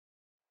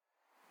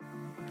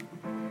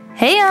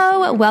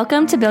Heyo!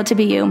 Welcome to Built to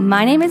Be You.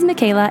 My name is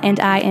Michaela, and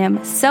I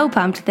am so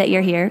pumped that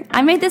you're here.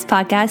 I made this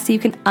podcast so you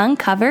can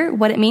uncover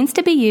what it means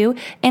to be you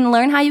and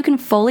learn how you can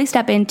fully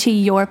step into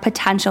your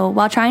potential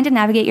while trying to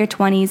navigate your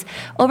 20s,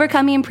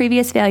 overcoming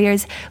previous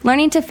failures,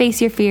 learning to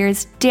face your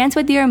fears, dance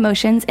with your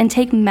emotions, and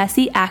take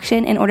messy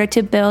action in order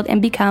to build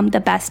and become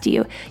the best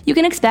you. You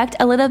can expect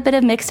a little bit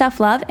of mixed tough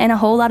love and a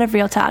whole lot of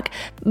real talk.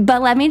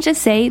 But let me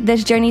just say,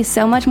 this journey is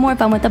so much more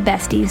fun with a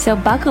bestie, so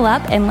buckle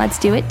up and let's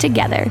do it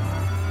together.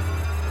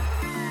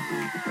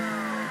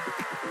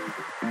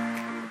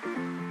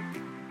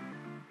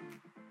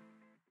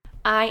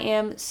 I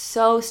am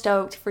so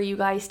stoked for you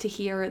guys to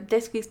hear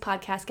this week's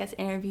podcast guest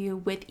interview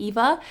with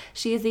Eva.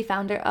 She is the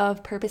founder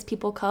of Purpose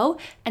People Co.,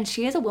 and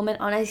she is a woman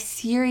on a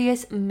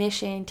serious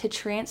mission to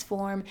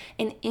transform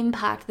and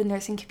impact the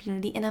nursing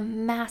community in a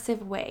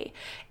massive way.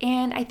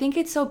 And I think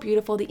it's so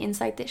beautiful, the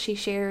insight that she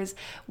shares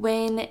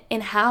when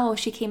and how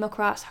she came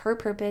across her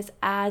purpose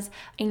as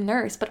a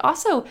nurse, but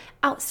also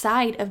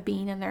outside of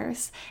being a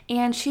nurse.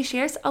 And she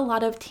shares a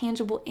lot of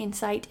tangible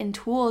insight and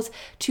tools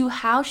to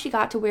how she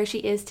got to where she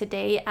is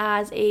today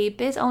as a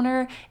biz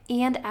owner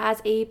and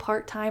as a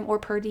part-time or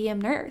per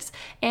diem nurse.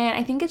 And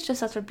I think it's just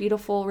such a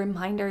beautiful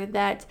reminder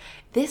that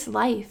this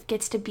life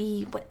gets to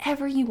be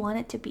whatever you want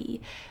it to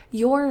be.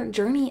 Your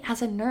journey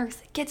as a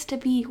nurse gets to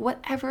be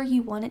whatever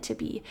you want it to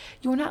be.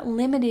 You're not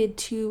limited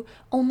to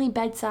only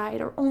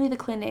bedside or only the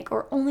clinic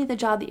or only the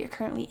job that you're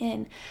currently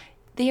in.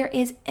 There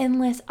is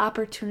endless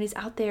opportunities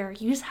out there.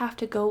 You just have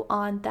to go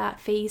on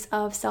that phase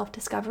of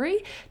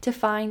self-discovery to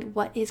find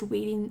what is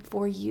waiting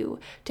for you,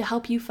 to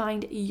help you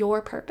find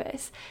your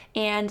purpose.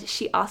 And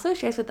she also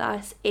shares with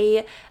us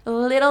a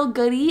little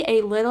goodie,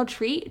 a little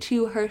treat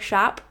to her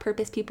shop,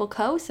 Purpose People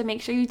Co. So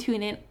make sure you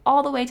tune in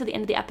all the way to the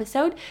end of the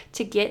episode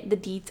to get the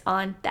deets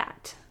on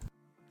that.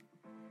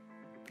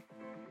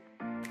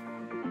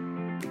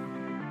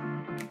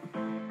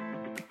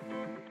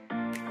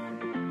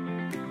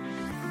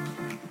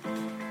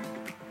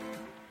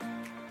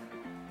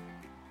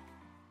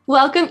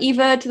 Welcome,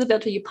 Eva, to the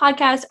Built to You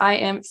podcast. I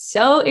am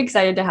so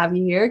excited to have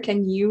you here.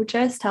 Can you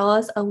just tell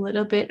us a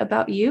little bit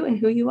about you and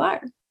who you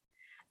are?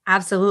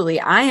 Absolutely.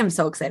 I am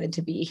so excited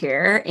to be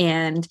here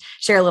and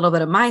share a little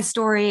bit of my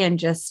story and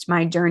just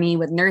my journey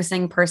with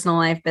nursing, personal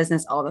life,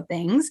 business, all the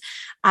things.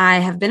 I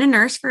have been a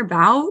nurse for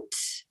about,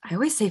 I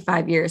always say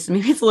 5 years, so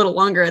maybe it's a little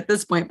longer at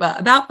this point,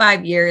 but about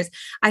 5 years.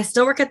 I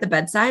still work at the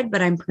bedside,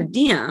 but I'm per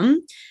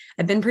diem.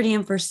 I've been per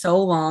diem for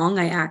so long.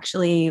 I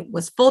actually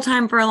was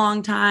full-time for a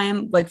long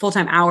time, like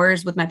full-time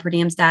hours with my per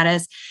diem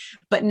status,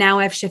 but now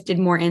I've shifted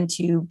more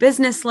into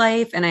business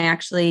life and I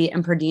actually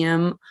am per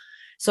diem.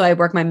 So I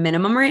work my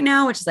minimum right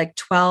now, which is like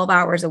 12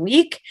 hours a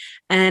week.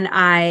 And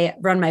I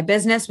run my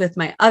business with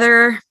my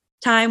other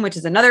time, which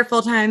is another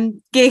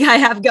full-time gig I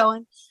have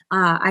going.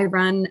 I'm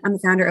the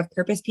founder of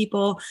Purpose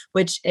People,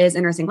 which is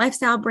a nursing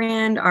lifestyle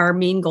brand. Our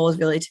main goal is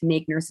really to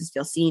make nurses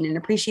feel seen and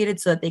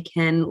appreciated so that they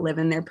can live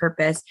in their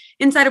purpose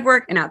inside of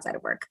work and outside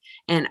of work.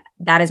 And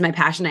that is my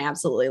passion. I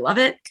absolutely love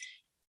it.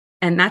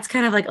 And that's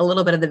kind of like a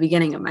little bit of the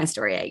beginning of my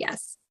story, I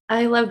guess.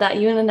 I love that,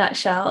 you in a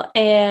nutshell.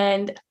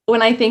 And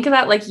when I think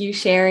about like you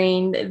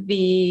sharing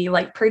the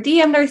like per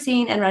diem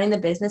nursing and running the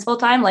business full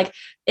time, like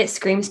it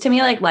screams to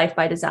me like life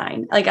by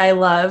design. Like I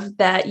love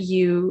that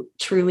you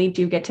truly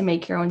do get to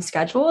make your own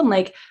schedule and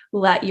like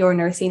let your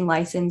nursing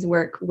license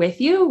work with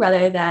you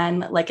rather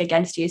than like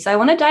against you. So I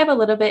want to dive a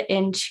little bit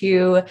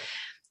into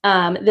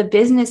the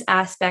business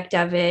aspect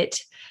of it.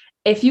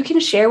 If you can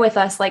share with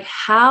us, like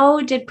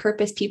how did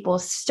Purpose People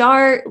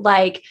start?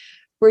 Like,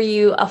 were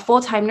you a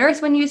full-time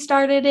nurse when you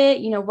started it?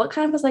 You know, what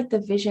kind of was like the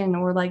vision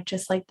or like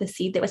just like the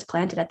seed that was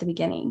planted at the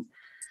beginning?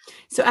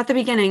 So at the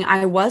beginning,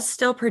 I was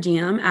still per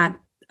diem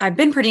I've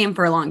been per diem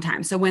for a long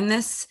time. So when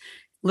this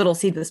little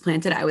seed was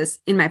planted, I was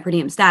in my per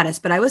diem status,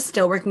 but I was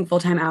still working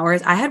full-time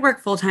hours. I had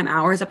worked full-time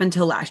hours up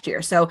until last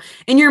year. So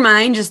in your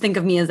mind, just think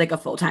of me as like a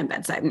full-time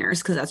bedside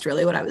nurse because that's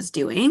really what I was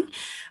doing.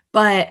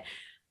 But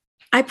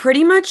I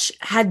pretty much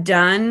had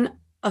done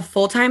a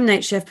full-time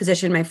night shift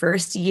position my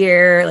first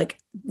year, like,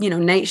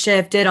 night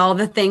shift, did all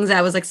the things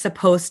I was like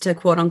supposed to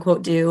quote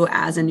unquote do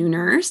as a new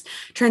nurse,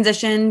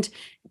 transitioned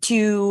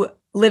to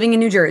living in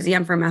New Jersey.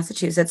 I'm from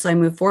Massachusetts. So I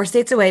moved 4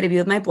 states away to be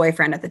with my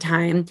boyfriend at the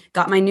time,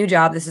 got my new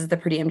job. This is the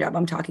per diem job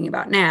I'm talking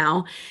about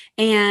now.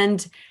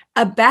 And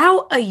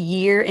about a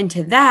year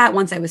into that,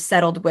 once I was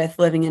settled with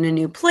living in a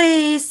new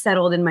place,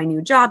 settled in my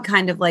new job,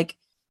 kind of like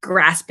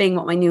grasping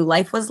what my new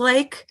life was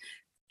like,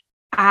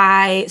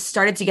 I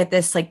started to get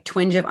this like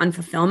twinge of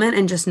unfulfillment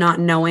and just not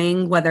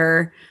knowing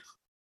whether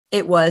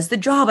it was the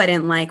job I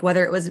didn't like,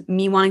 whether it was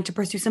me wanting to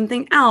pursue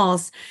something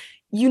else.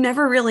 You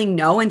never really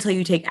know until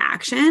you take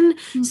action.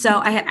 Mm-hmm. So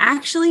I had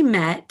actually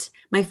met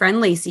my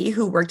friend Lacey,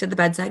 who worked at the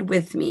bedside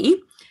with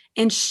me,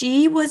 and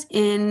she was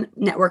in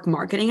network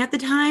marketing at the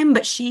time,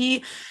 but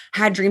she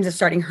had dreams of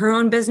starting her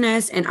own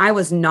business. And I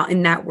was not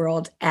in that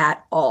world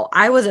at all.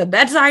 I was a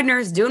bedside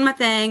nurse doing my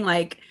thing.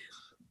 Like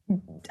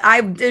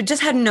I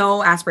just had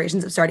no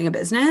aspirations of starting a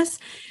business.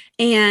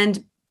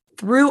 And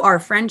through our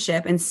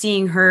friendship and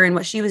seeing her and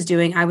what she was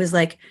doing, I was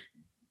like,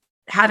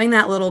 having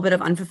that little bit of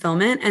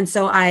unfulfillment. And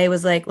so I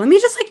was like, let me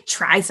just like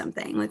try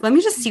something. Like, let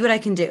me just see what I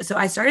can do. So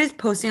I started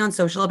posting on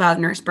social about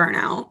nurse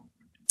burnout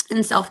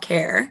and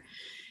self-care.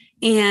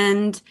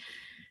 And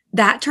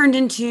that turned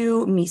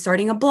into me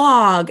starting a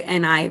blog,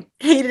 and I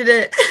hated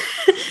it.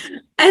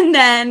 And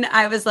then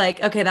I was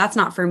like, okay, that's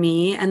not for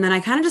me. And then I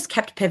kind of just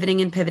kept pivoting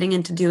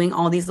into doing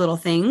all these little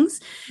things.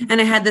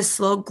 And I had this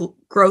slow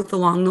growth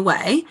along the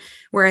way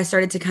where I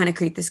started to kind of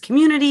create this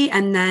community.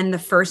 And then the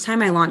first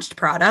time I launched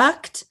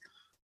product,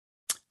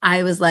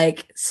 I was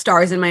like,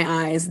 stars in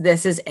my eyes.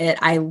 This is it.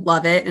 I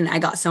love it. And I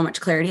got so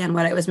much clarity on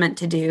what I was meant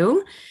to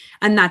do.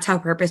 And that's how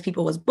Purpose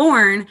People was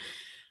born.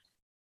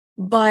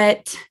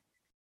 But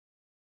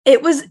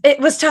it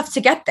was tough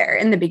to get there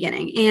in the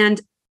beginning. And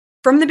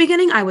from the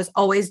beginning, I was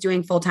always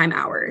doing full-time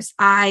hours.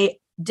 I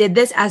did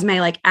this as my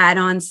like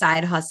add-on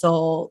side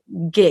hustle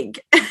gig.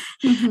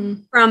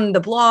 Mm-hmm. From the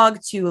blog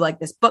to like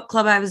this book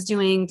club I was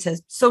doing to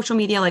social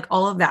media, like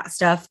all of that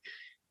stuff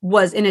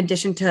was in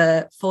addition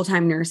to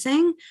full-time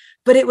nursing,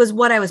 but it was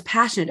what I was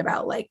passionate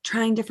about, like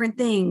trying different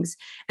things.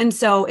 And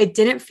so it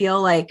didn't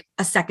feel like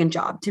a second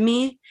job to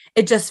me.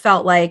 It just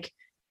felt like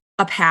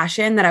a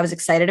passion that I was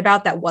excited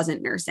about that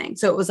wasn't nursing.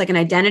 So it was like an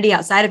identity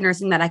outside of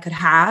nursing that I could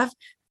have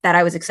that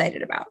I was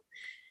excited about.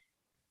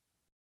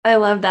 I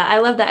love that. I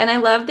love that. And I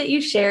love that you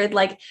shared,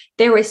 like,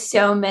 there were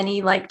so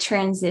many like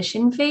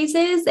transition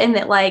phases and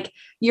that like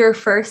your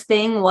first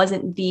thing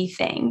wasn't the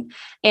thing.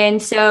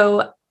 And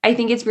so I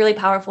think it's really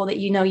powerful that,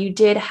 you know, you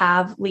did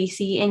have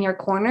Lacey in your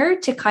corner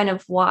to kind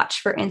of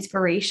watch for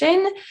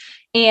inspiration.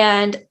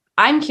 And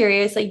I'm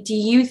curious, like, do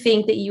you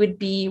think that you would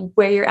be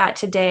where you're at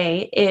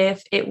today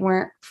if it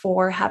weren't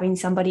for having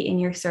somebody in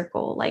your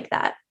circle like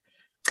that?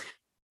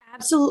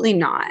 Absolutely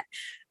not.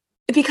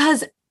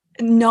 Because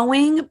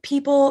knowing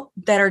people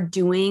that are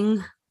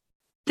doing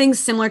things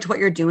similar to what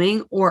you're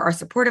doing or are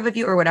supportive of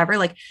you or whatever,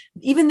 like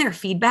even their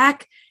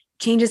feedback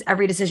changes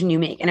every decision you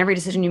make, and every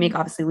decision you make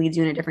obviously leads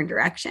you in a different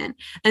direction.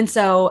 And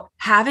so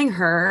having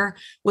her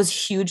was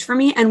huge for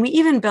me. And we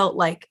even built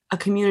like a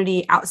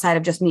community outside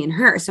of just me and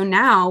her. So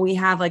now we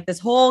have like this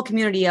whole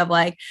community of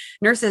like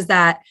nurses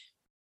that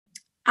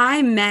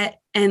I met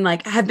and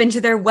like have been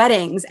to their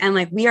weddings, and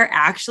like we are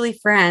actually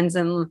friends.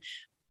 And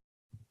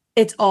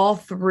it's all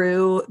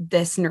through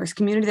this nurse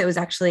community that was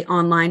actually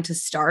online to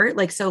start.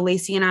 Like, so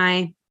Lacey and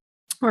I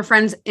were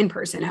friends in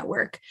person at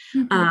work.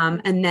 Mm-hmm.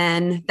 And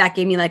then that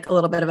gave me like a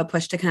little bit of a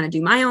push to kind of do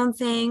my own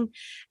thing.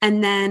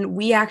 And then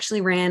we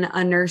actually ran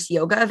a nurse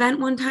yoga event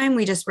one time.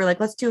 We just were like,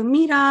 let's do a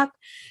meetup,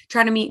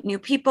 try to meet new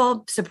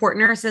people, support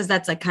nurses.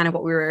 That's like kind of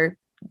what we were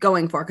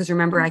going for. Because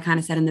remember, I kind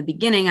of said in the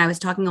beginning, I was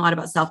talking a lot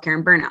about self-care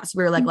and burnout. So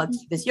we were like, let's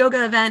do this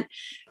yoga event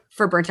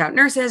for burnt out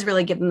nurses,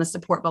 really give them the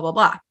support, blah, blah,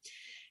 blah.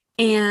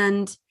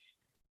 And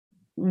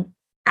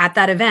at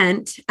that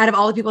event, out of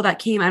all the people that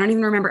came, I don't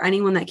even remember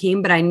anyone that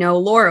came, but I know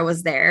Laura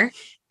was there.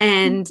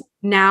 And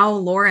now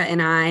Laura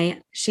and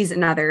I, she's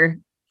another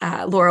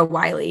Laura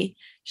Wiley.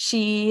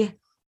 She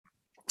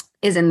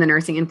is in the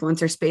nursing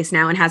influencer space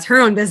now and has her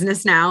own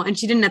business now. And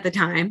she didn't at the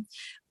time,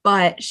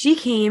 but she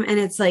came, and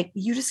it's like,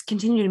 you just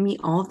continue to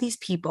meet all of these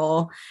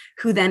people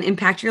who then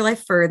impact your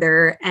life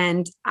further.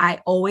 And I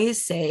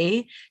always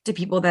say to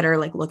people that are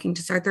like looking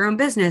to start their own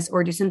business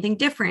or do something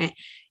different,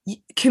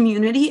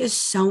 community is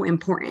so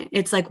important.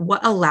 It's like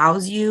what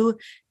allows you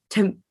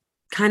to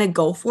kind of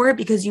go for it,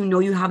 because you know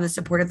you have the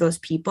support of those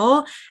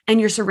people and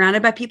you're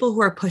surrounded by people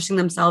who are pushing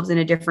themselves in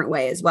a different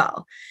way as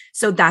well.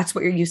 So that's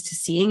what you're used to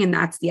seeing, and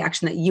that's the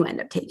action that you end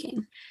up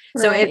taking.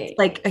 Right. So it's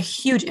like a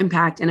huge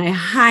impact, and I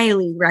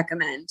highly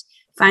recommend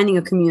finding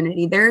a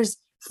community. There's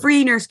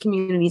free nurse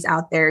communities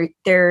out there.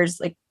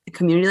 There's like a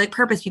community like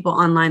Purpose People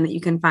online that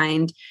you can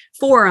find,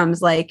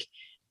 forums. Like,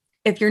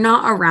 if you're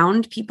not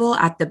around people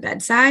at the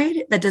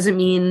bedside, that doesn't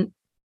mean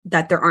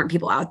that there aren't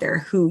people out there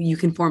who you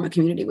can form a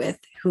community with,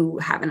 who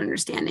have an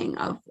understanding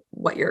of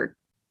what you're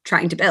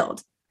trying to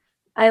build.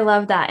 I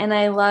love that. And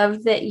I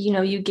love that, you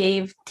know, you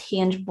gave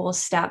tangible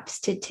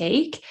steps to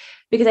take,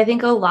 because I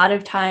think a lot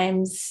of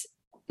times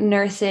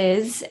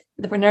nurses,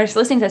 the nurse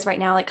listening to this right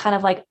now, like kind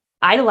of like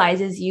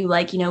idolizes you,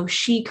 like, you know,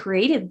 she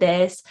created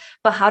this,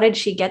 but how did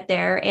she get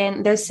there?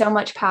 And there's so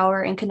much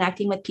power in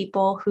connecting with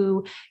people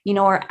who, you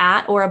know, are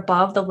at or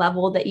above the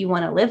level that you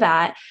want to live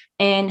at.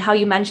 And how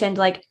you mentioned,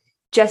 like,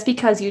 just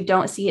because you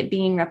don't see it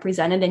being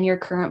represented in your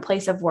current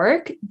place of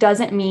work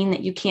doesn't mean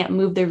that you can't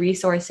move the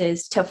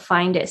resources to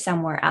find it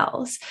somewhere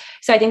else.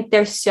 So I think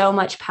there's so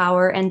much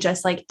power in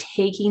just like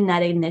taking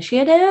that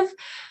initiative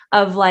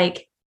of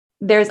like,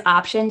 there's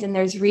options and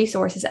there's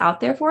resources out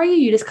there for you.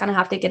 You just kind of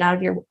have to get out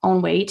of your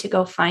own way to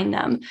go find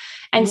them.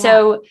 And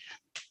so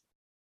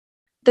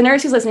the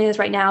nurse who's listening to this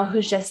right now,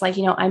 who's just like,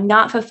 you know, I'm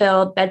not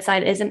fulfilled,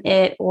 bedside isn't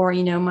it, or,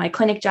 you know, my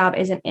clinic job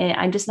isn't it,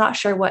 I'm just not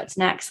sure what's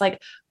next. Like,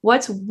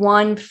 what's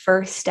one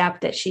first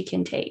step that she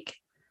can take?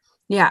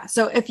 Yeah.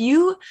 So if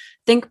you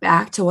think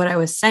back to what I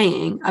was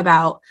saying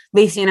about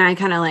Lacey and I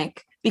kind of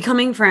like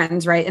becoming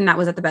friends, right? And that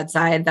was at the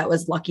bedside. That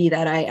was lucky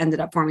that I ended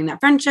up forming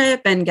that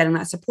friendship and getting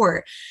that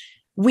support.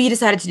 We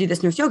decided to do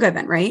this nurse yoga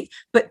event, right?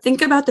 But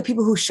think about the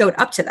people who showed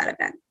up to that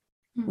event.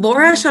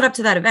 Laura showed up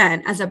to that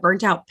event as a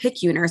burnt out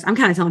PICU nurse. I'm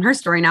kind of telling her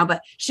story now,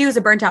 but she was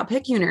a burnt out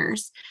PICU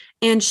nurse.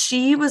 And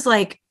she was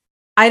like,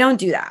 I don't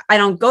do that. I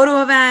don't go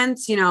to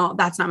events.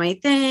 That's not my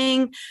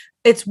thing.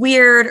 It's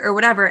weird or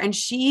whatever. And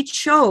she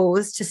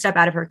chose to step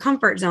out of her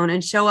comfort zone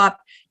and show up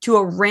to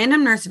a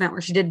random nurse event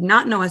where she did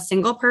not know a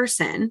single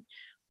person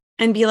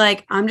and be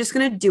like, I'm just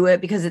going to do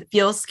it because it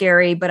feels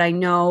scary, but I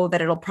know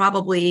that it'll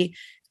probably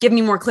give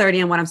me more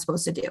clarity on what I'm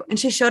supposed to do. And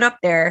she showed up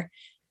there.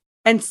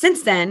 And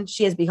since then,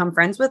 she has become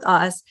friends with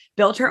us,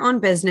 built her own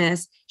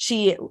business.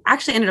 She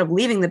actually ended up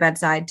leaving the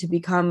bedside to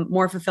become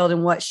more fulfilled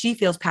in what she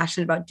feels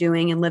passionate about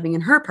doing and living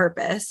in her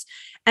purpose.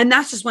 And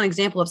that's just one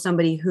example of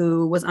somebody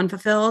who was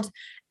unfulfilled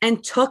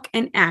and took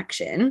an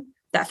action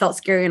that felt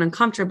scary and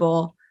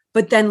uncomfortable,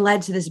 but then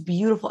led to this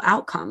beautiful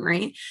outcome,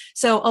 right?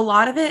 So a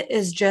lot of it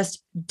is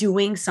just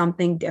doing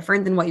something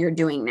different than what you're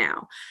doing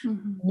now.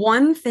 Doing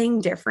one thing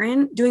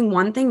different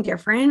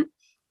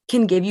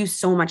can give you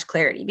so much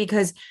clarity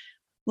because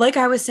like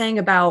I was saying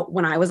about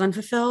when I was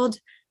unfulfilled,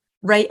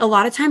 right? A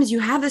lot of times you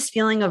have this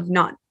feeling of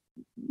not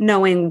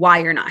knowing why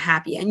you're not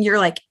happy. And you're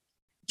like,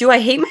 do I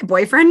hate my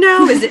boyfriend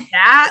now? Is it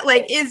that?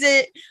 Like, is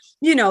it,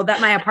 that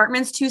my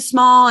apartment's too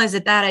small? Is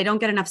it that I don't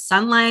get enough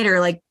sunlight or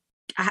like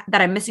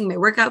that I'm missing my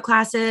workout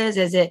classes?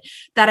 Is it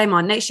that I'm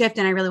on night shift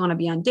and I really want to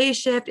be on day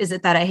shift? Is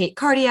it that I hate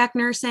cardiac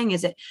nursing?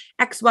 Is it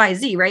X, Y,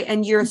 Z, right?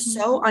 And you're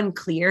so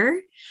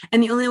unclear.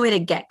 And the only way to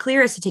get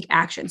clear is to take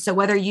action. So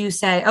whether you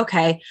say,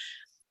 okay,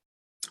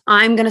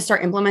 I'm going to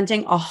start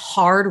implementing a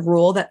hard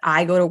rule that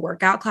I go to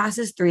workout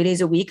classes 3 days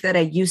a week that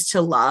I used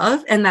to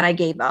love and that I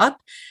gave up.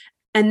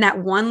 And that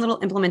one little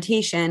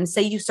implementation,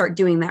 say you start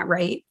doing that,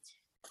 right?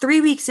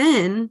 3 weeks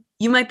in,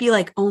 you might be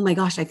like, oh my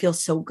gosh, I feel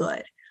so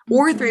good.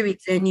 Or 3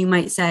 weeks in, you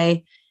might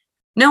say,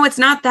 no, it's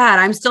not that.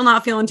 I'm still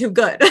not feeling too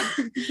good.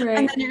 Right.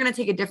 And then you're going to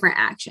take a different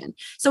action.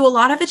 So a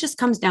lot of it just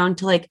comes down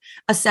to like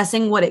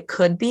assessing what it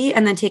could be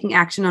and then taking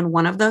action on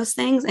one of those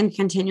things and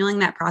continuing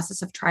that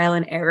process of trial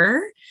and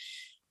error,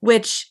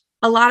 which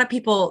a lot of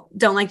people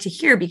don't like to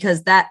hear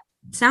because that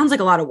sounds like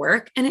a lot of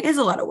work and it is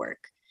a lot of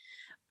work.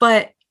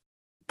 But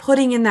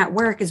putting in that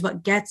work is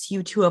what gets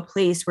you to a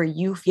place where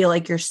you feel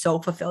like you're so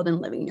fulfilled in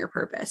living your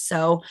purpose.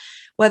 So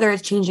whether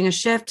it's changing a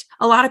shift,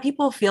 a lot of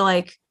people feel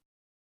like,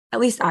 at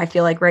least I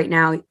feel like right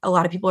now, a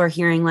lot of people are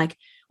hearing like,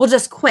 well,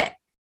 just quit.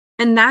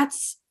 And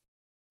that's,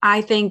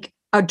 I think,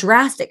 a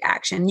drastic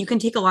action. You can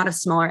take a lot of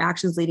smaller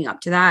actions leading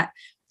up to that.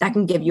 That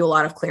can give you a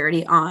lot of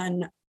clarity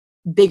on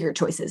bigger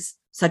choices,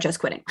 such as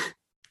quitting.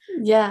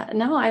 Yeah,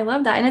 no, I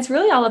love that. And it's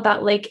really all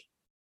about like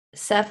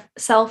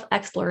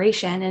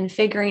self-exploration and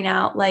figuring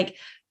out like,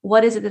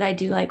 what is it that I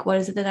do like? What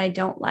is it that I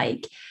don't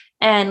like?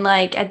 And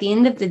like, at the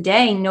end of the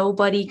day,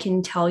 nobody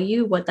can tell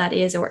you what that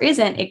is or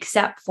isn't,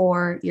 except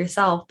for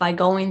yourself by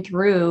going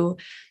through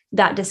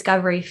that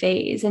discovery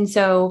phase. And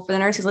so for the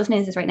nurse who's listening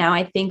to this right now,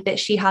 I think that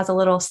she has a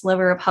little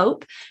sliver of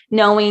hope,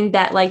 knowing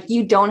that like,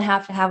 you don't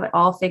have to have it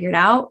all figured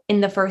out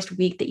in the first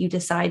week that you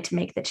decide to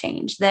make the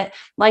change. That,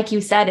 like you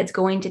said, it's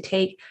going to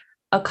take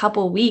a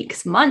couple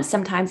weeks, months,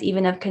 sometimes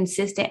even of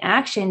consistent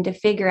action to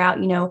figure out,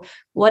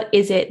 what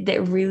is it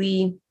that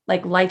really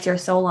like lights your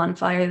soul on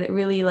fire, that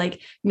really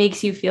like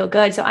makes you feel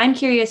good. So I'm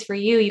curious for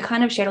you, you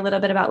kind of shared a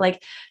little bit about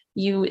like,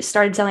 you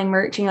started selling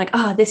merch and you're like,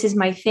 oh, this is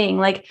my thing.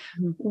 Like,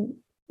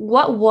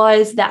 what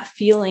was that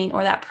feeling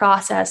or that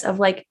process of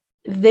like,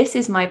 this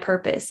is my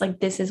purpose. Like,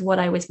 this is what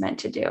I was meant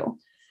to do.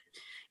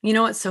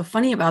 What's so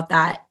funny about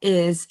that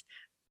is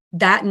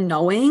that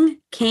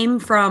knowing came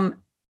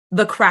from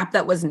the crap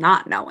that was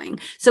not knowing.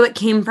 So it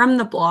came from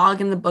the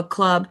blog and the book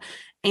club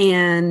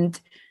and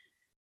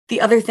the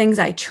other things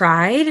I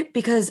tried,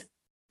 because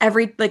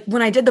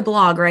when I did the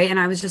blog, right. And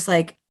I was just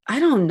like,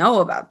 I don't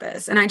know about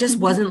this. And I just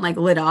wasn't like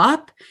lit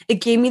up. It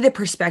gave me the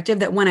perspective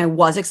that when I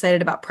was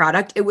excited about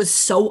product, it was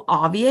so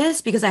obvious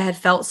because I had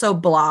felt so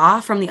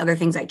blah from the other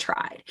things I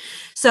tried.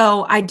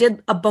 So I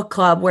did a book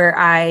club where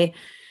I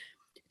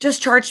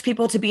just charged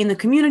people to be in the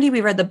community. We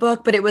read the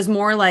book, but it was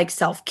more like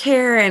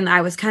self-care. And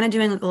I was kind of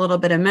doing like a little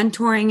bit of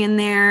mentoring in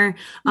there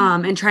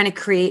and trying to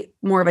create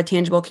more of a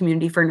tangible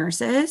community for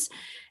nurses.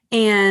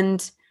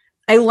 And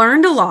I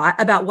learned a lot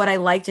about what I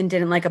liked and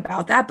didn't like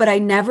about that, but I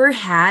never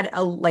had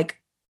a like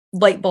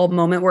light bulb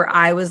moment where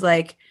I was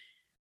like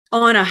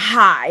on a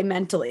high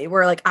mentally,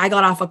 where like I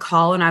got off a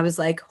call and I was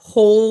like,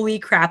 holy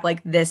crap,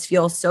 like this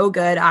feels so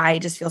good. I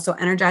just feel so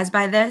energized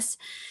by this.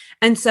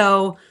 And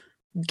so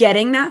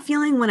getting that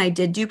feeling when I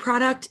did do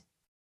product,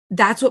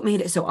 that's what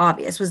made it so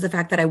obvious, was the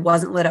fact that I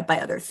wasn't lit up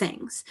by other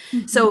things.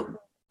 So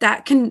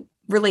that can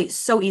relate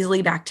so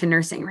easily back to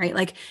nursing, right?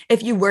 Like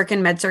if you work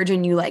in med surg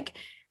and you like,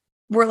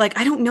 we're like,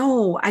 I don't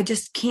know, I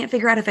just can't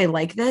figure out if I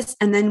like this.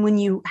 And then when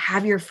you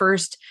have your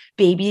first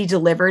baby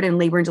delivered in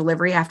labor and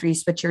delivery after you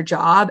switch your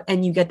job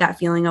and you get that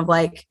feeling of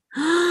like,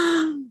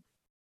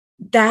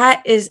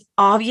 that is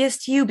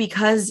obvious to you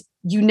because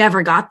you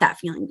never got that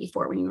feeling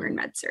before when you were in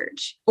med surg.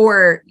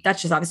 Or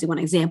that's just obviously one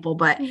example,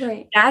 but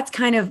that's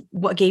kind of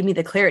what gave me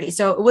the clarity.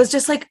 So it was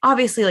just like,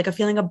 obviously like a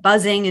feeling of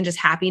buzzing and just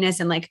happiness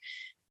and like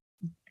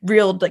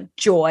real like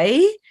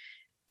joy.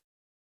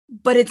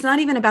 but it's not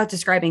even about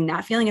describing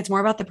that feeling. It's more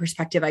about the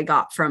perspective I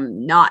got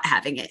from not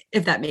having it,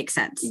 if that makes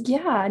sense.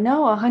 Yeah,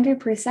 no,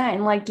 100%.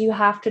 And like you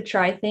have to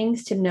try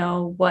things to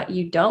know what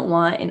you don't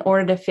want in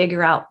order to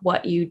figure out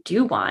what you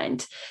do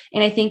want.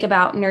 And I think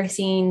about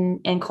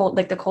nursing and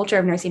like the culture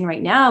of nursing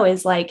right now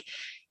is like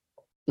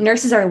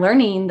nurses are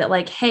learning that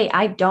like, hey,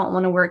 I don't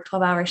want to work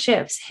 12-hour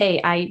shifts.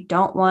 Hey, I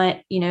don't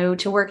want,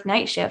 to work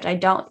night shift. I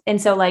don't. And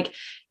so like,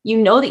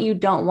 that you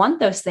don't want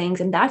those things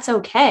and that's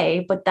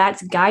okay, but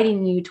that's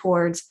guiding you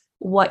towards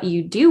what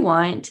you do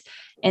want.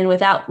 And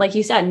without, like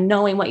you said,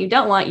 knowing what you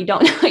don't want, you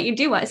don't know what you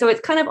do want. So it's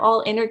kind of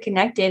all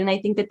interconnected. And I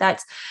think that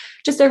that's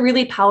just a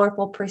really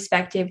powerful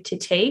perspective to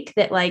take,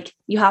 that like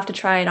you have to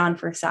try it on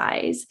for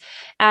size.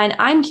 And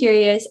I'm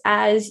curious,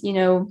 as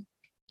you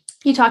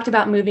talked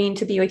about moving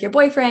to be with your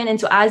boyfriend. And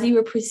so as you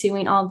were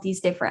pursuing all of these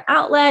different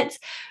outlets,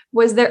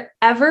 was there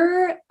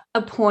ever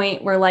a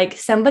point where like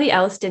somebody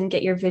else didn't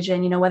get your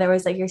vision, whether it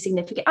was like your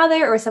significant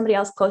other or somebody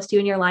else close to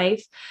you in your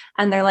life,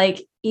 and they're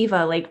like,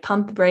 Eva, like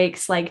pump the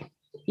brakes, like,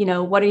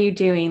 what are you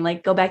doing?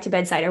 Like go back to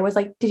bedside? Or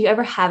did you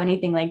ever have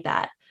anything like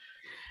that?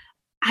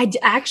 I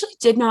actually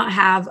did not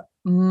have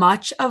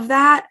much of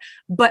that,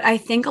 but I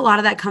think a lot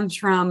of that comes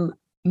from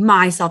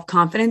my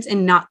self-confidence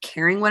and not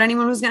caring what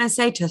anyone was going to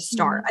say to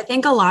start. I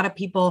think a lot of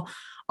people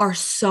are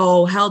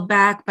so held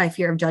back by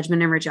fear of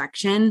judgment and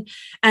rejection.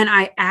 And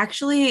I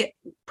actually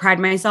pride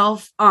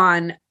myself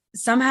on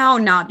somehow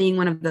not being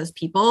one of those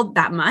people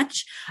that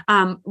much.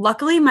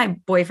 Luckily, my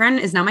boyfriend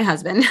is now my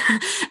husband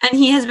and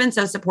he has been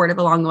so supportive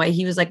along the way.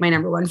 He was like my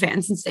number one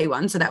fan since day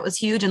one. So that was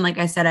huge. And like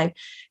I said, I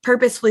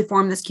purposefully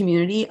formed this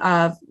community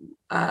of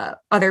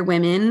other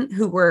women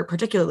who were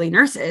particularly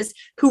nurses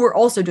who were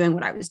also doing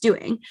what I was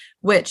doing,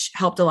 which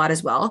helped a lot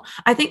as well.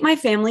 I think my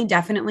family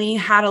definitely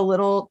had a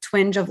little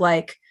twinge of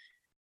like,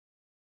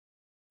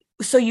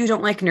 so you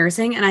don't like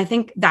nursing? And I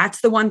think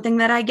that's the one thing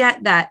that I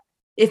get that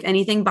if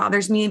anything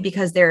bothers me,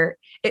 because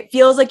it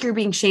feels like you're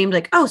being shamed,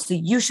 like, oh, so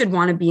you should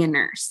want to be a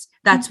nurse.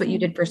 That's what you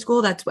did for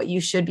school. That's what you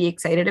should be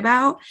excited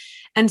about.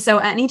 And so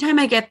anytime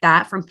I get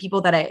that from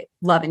people that I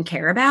love and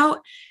care about,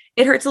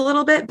 it hurts a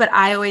little bit, but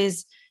I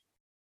always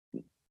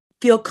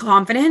feel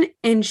confident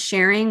in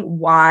sharing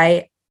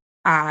why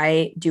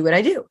I do what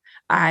I do.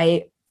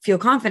 I feel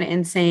confident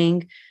in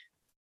saying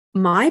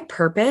my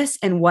purpose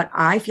and what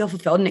I feel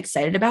fulfilled and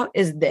excited about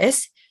is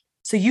this.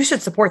 So you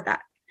should support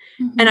that.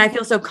 Mm-hmm. And I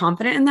feel so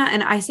confident in that.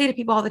 And I say to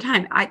people all the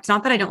time, it's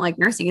not that I don't like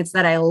nursing. It's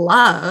that I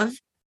love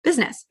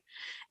business.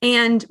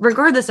 And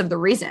regardless of the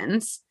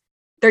reasons,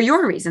 they're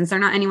your reasons. They're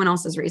not anyone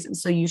else's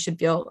reasons. So you should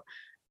feel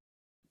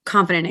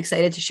confident and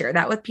excited to share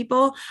that with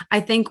people. I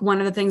think one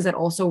of the things that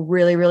also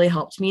really, really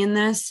helped me in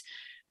this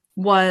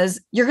was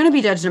you're going to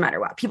be judged no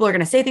matter what. People are going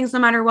to say things no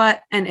matter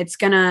what, and it's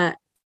going to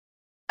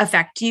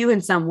affect you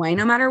in some way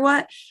no matter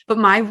what. But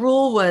my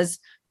rule was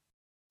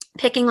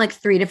picking like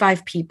 3 to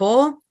 5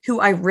 people who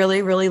I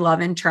really, really love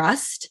and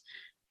trust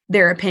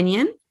their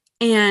opinion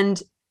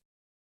and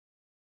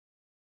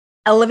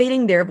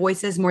elevating their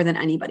voices more than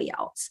anybody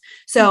else.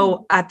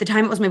 So at the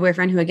time, it was my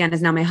boyfriend, who again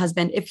is now my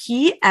husband. If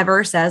he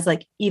ever says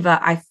like, Eva,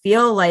 I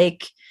feel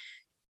like,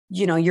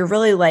 you're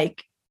really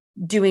like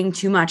doing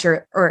too much,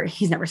 or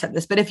he's never said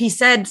this, but if he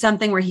said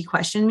something where he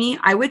questioned me,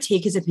 I would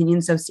take his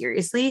opinion so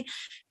seriously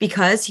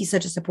because he's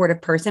such a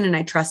supportive person and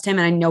I trust him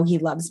and I know he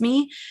loves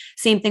me.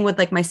 Same thing with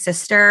like my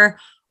sister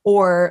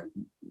or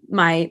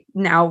my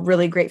now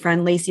really great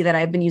friend, Lacey, that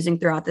I've been using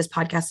throughout this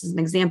podcast as an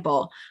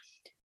example.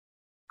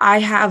 I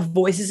have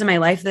voices in my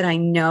life that I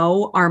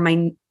know are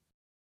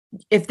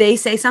if they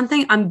say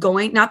something, not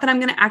that I'm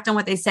going to act on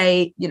what they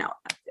say,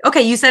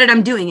 okay, you said it,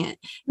 I'm doing it.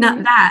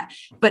 Not that,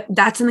 but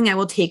that's something I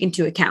will take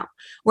into account.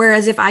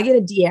 Whereas if I get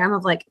a DM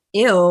of like,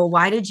 ew,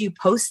 why did you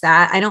post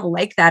that? I don't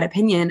like that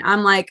opinion.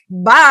 I'm like,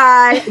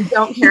 bye,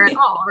 don't care at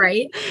all.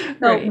 Right.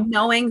 So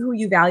knowing who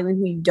you value and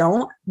who you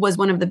don't was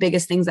one of the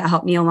biggest things that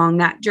helped me along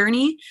that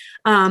journey.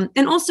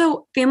 And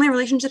also family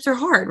relationships are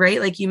hard, right?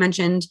 Like you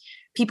mentioned,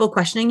 people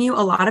questioning you. A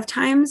lot of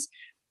times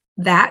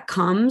that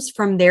comes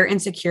from their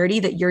insecurity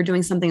that you're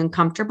doing something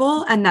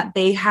uncomfortable and that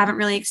they haven't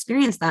really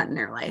experienced that in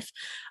their life.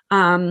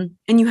 And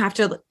you have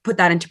to put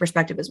that into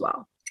perspective as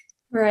well.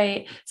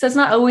 Right. So it's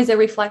not always a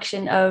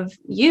reflection of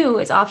you.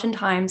 It's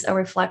oftentimes a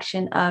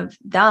reflection of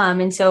them.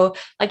 And so,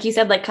 like you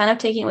said, like kind of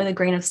taking it with a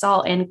grain of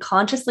salt and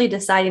consciously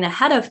deciding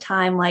ahead of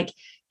time, like,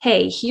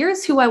 hey,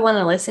 here's who I want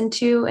to listen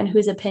to and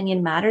whose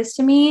opinion matters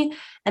to me.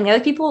 And the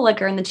other people like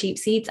are in the cheap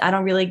seats. I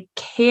don't really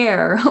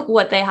care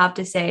what they have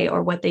to say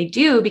or what they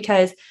do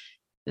because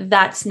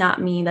that's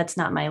not me. That's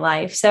not my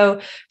life. So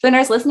for the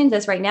nurse listening to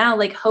this right now,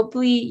 like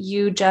hopefully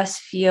you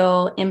just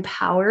feel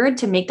empowered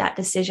to make that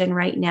decision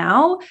right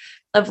now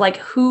of like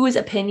whose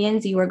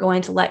opinions you are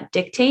going to let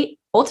dictate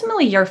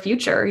ultimately your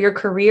future, your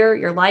career,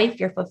 your life,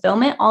 your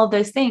fulfillment, all of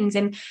those things.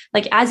 And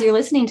like, as you're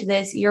listening to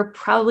this, you're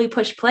probably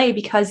push play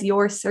because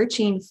you're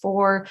searching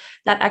for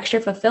that extra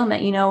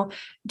fulfillment.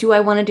 Do I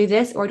want to do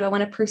this or do I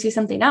want to pursue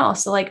something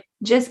else? So like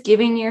just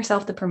giving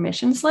yourself the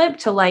permission slip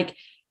to like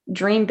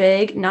dream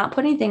big, not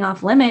put anything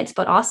off limits,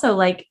 but also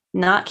like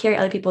not carry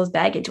other people's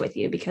baggage with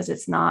you because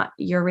it's not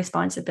your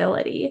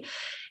responsibility.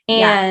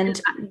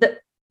 And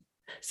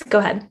go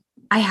ahead.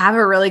 I have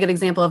a really good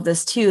example of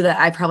this too that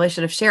I probably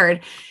should have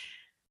shared.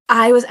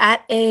 I was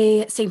at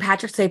a St.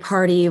 Patrick's Day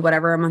party,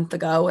 whatever, a month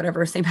ago,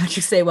 whatever St.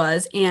 Patrick's Day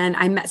was. And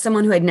I met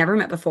someone who I'd never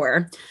met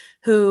before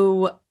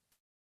who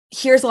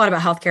hears a lot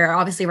about healthcare.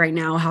 Obviously, right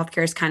now,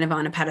 healthcare is kind of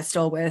on a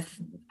pedestal with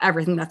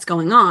everything that's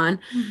going on.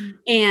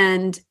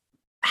 And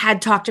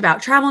had talked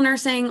about travel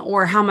nursing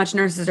or how much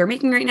nurses are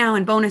making right now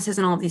and bonuses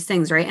and all of these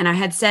things, right? And I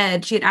had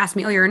said, she had asked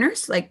me, oh, you're a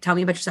nurse? Like, tell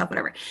me about yourself,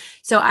 whatever.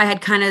 So I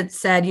had kind of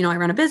said, I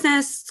run a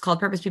business. It's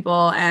called Purpose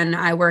People, and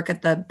I work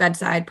at the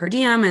bedside per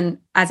diem. And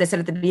as I said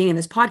at the beginning of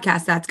this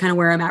podcast, that's kind of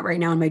where I'm at right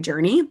now in my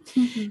journey.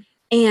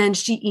 And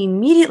she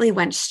immediately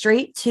went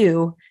straight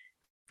to,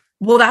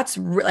 well, that's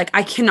like,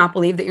 I cannot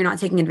believe that you're not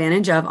taking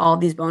advantage of all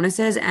of these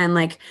bonuses. And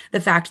like the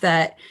fact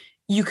that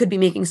you could be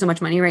making so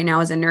much money right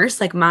now as a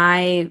nurse. Like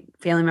my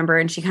family member,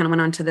 and she kind of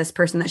went on to this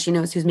person that she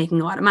knows who's making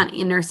a lot of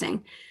money in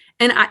nursing.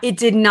 And it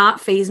did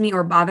not faze me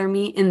or bother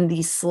me in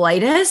the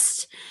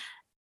slightest.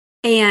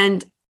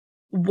 And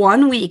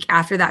 1 week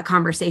after that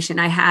conversation,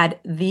 I had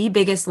the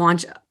biggest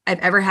launch I've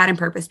ever had in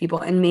Purpose People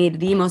and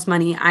made the most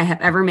money I have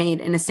ever made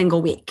in a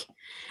single week.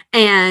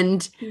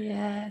 And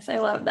yes, I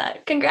love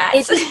that.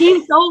 Congrats. It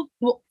came so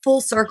full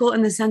circle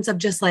in the sense of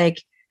just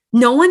like,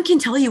 no one can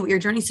tell you what your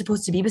journey is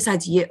supposed to be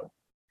besides you.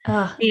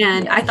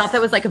 And I thought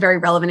that was like a very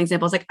relevant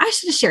example. I was like, I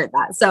should have shared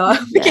that. So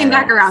we came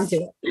back around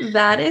to it.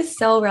 That is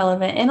so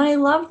relevant. And I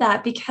love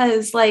that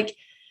because like,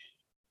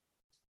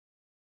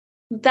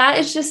 that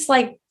is just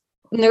like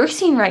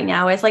nursing right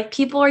now. Is like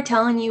people are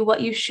telling you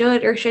what you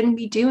should or shouldn't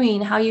be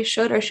doing, how you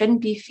should or shouldn't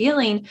be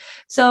feeling.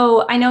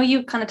 So I know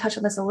you kind of touched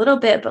on this a little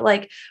bit, but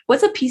like,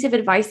 what's a piece of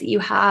advice that you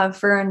have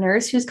for a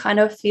nurse who's kind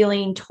of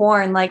feeling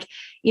torn? Like,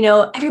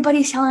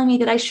 everybody's telling me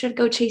that I should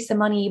go chase the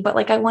money, but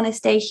like, I want to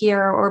stay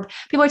here. Or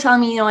people are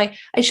telling me,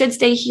 I should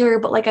stay here,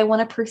 but like, I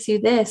want to pursue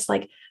this.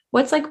 Like,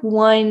 what's like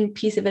one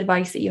piece of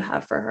advice that you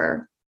have for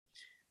her?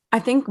 I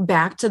think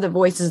back to the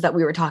voices that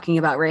we were talking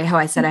about, right? How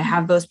I said I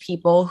have those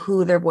people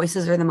who their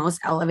voices are the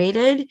most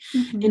elevated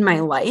in my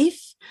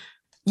life.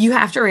 You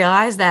have to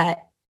realize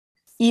that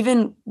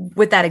even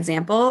with that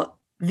example,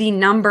 the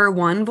number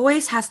one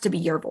voice has to be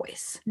your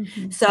voice.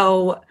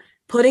 So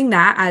putting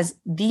that as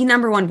the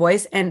number one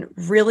voice and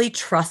really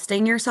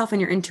trusting yourself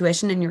and your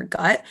intuition and your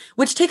gut,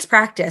 which takes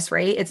practice,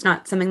 right? It's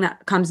not something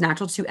that comes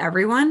natural to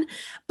everyone,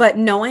 but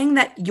knowing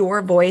that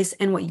your voice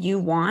and what you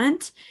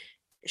want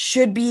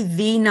should be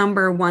the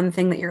number one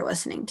thing that you're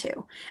listening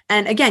to.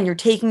 And again, you're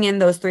taking in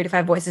those 3 to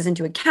 5 voices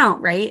into account,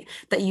 right?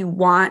 That you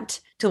want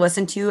to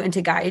listen to and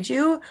to guide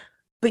you,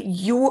 but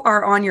you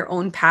are on your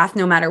own path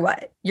no matter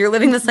what. You're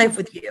living this life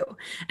with you.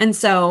 And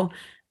so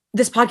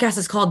this podcast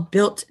is called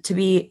Built to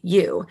Be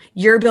You.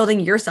 You're building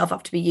yourself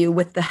up to be you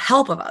with the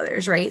help of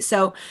others, right?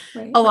 So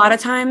a lot of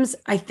times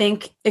I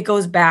think it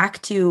goes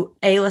back to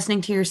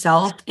listening to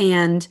yourself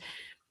and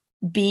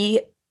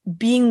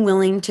being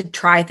willing to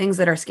try things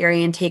that are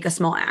scary and take a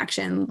small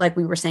action, like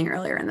we were saying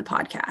earlier in the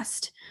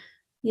podcast.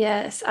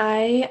 Yes,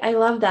 I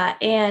love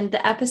that. And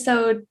the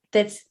episode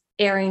that's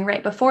airing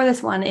right before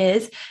this one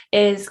is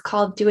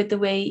called Do It the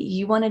Way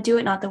You Want to Do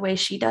It, Not the Way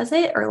She Does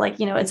It, or like,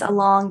 it's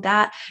along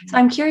that. So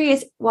I'm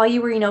curious, while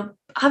you were,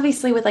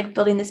 obviously with like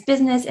building this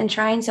business and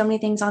trying so many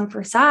things on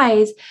for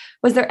size,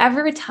 was there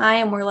ever a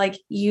time where like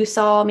you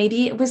saw,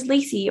 maybe it was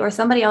Lacey or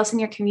somebody else in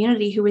your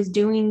community who was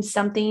doing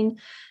something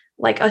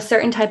like a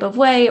certain type of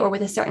way or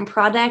with a certain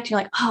product, you're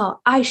like, oh,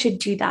 I should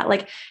do that.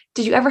 Like,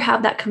 did you ever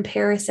have that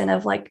comparison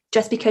of like,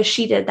 just because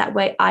she did it that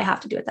way, I have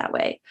to do it that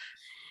way?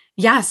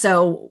 Yeah.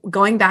 So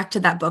going back to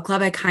that book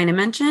club I kind of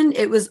mentioned,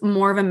 it was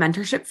more of a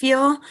mentorship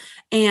feel,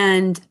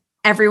 and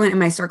everyone in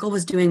my circle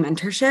was doing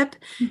mentorship.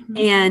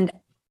 And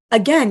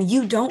again,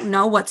 you don't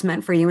know what's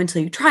meant for you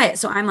until you try it.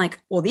 So I'm like,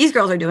 well, these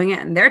girls are doing it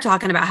and they're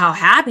talking about how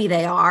happy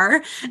they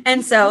are.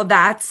 And so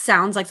that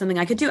sounds like something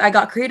I could do. I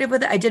got creative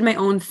with it. I did my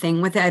own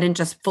thing with it. I didn't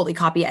just fully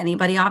copy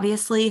anybody,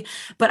 obviously,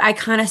 but I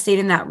kind of stayed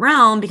in that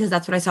realm because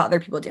that's what I saw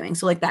other people doing.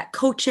 So like that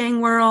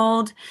coaching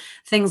world,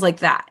 things like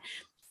that.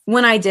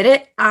 When I did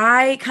it,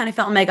 I kind of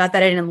felt in my gut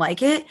that I didn't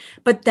like it.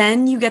 But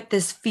then you get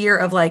this fear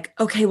of like,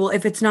 okay, well,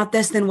 if it's not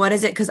this, then what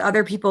is it? Because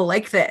other people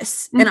like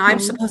this and I'm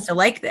supposed to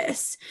like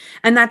this.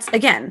 And that's,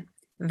 again,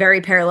 very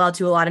parallel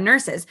to a lot of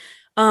nurses.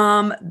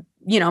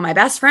 My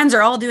best friends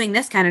are all doing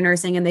this kind of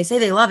nursing and they say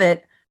they love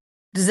it.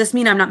 Does this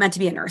mean I'm not meant to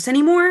be a nurse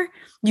anymore?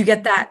 You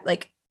get that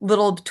like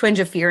little twinge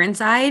of fear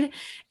inside,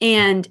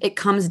 and it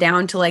comes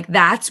down to like,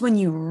 that's when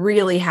you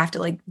really have to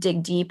like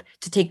dig deep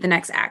to take the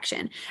next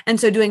action. And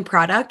so doing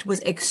product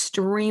was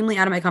extremely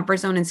out of my comfort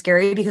zone and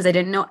scary because I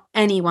didn't know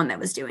anyone that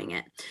was doing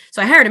it.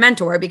 So I hired a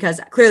mentor because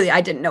clearly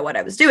I didn't know what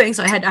I was doing.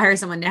 So I had to hire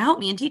someone to help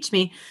me and teach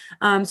me.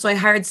 So I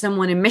hired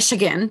someone in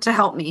Michigan to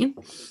help me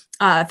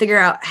figure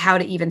out how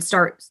to even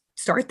start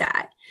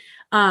that.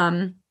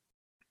 And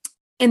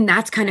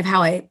that's kind of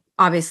how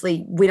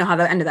obviously we know how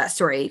the end of that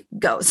story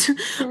goes,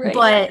 right.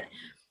 But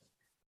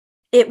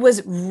it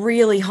was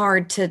really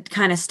hard to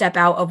kind of step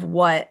out of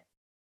what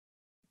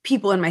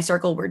people in my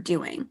circle were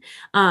doing.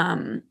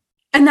 And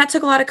that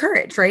took a lot of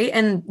courage, right?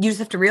 And you just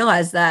have to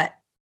realize that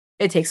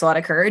it takes a lot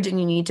of courage, and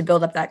you need to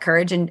build up that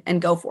courage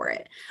and go for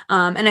it.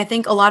 And I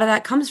think a lot of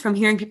that comes from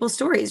hearing people's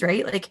stories,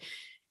 right? Like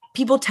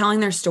people telling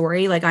their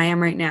story, like I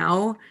am right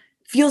now,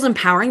 feels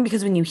empowering,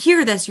 because when you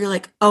hear this, you're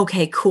like,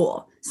 okay,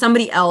 cool.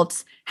 Somebody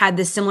else had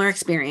this similar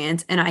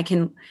experience, and I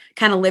can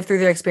kind of live through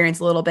their experience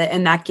a little bit.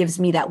 And that gives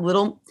me that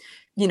little,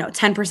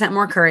 10%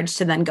 more courage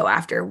to then go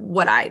after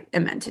what I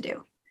am meant to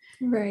do.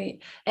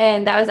 Right.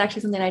 And that was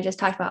actually something I just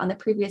talked about on the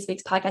previous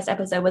week's podcast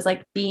episode, was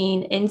like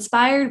being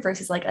inspired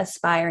versus like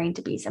aspiring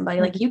to be somebody.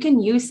 Like you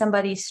can use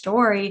somebody's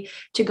story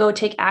to go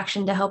take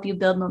action to help you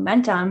build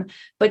momentum,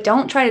 but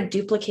don't try to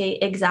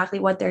duplicate exactly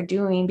what they're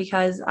doing,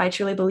 because I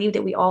truly believe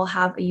that we all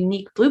have a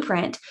unique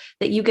blueprint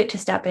that you get to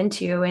step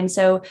into. And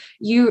so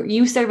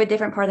you serve a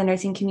different part of the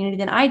nursing community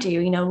than I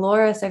do.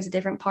 Laura serves a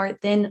different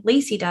part than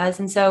Lacey does.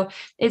 And so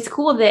it's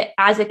cool that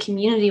as a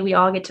community, we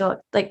all get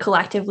to like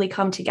collectively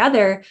come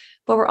together,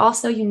 but we're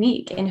also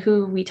unique in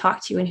who we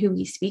talk to and who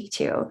we speak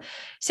to.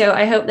 So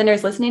I hope the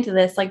nurse listening to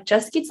this, like,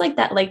 just gets like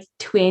that, like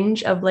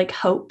twinge of like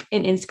hope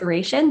and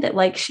inspiration that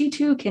like she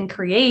too can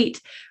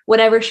create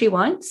whatever she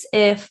wants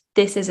if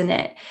this isn't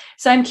it.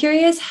 So I'm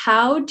curious,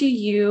 how do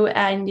you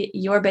and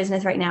your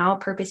business right now,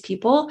 Purpose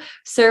People,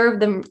 serve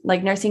the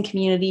like nursing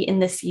community in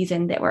the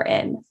season that we're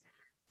in?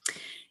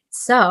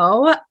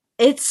 So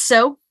it's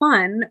so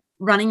fun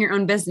running your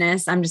own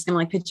business. I'm just going to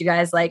like pitch you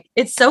guys, like,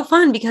 it's so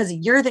fun because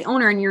you're the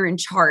owner and you're in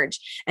charge,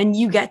 and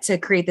you get to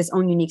create this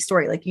own unique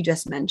story, like you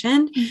just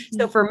mentioned. Mm-hmm.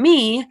 So for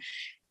me,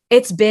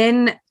 it's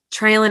been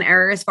trial and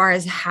error as far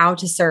as how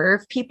to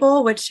serve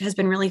people, which has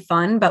been really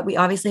fun. But we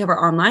obviously have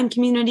our online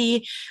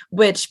community,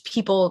 which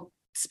people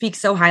speak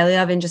so highly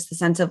of, in just the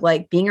sense of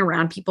like being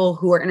around people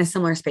who are in a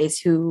similar space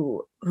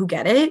who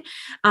get it.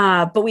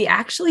 But we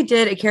actually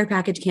did a care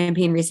package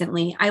campaign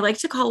recently. I like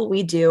to call what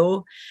we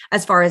do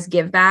as far as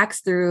give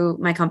backs through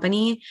my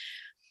company,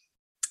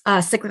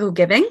 cyclical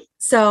giving.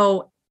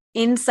 So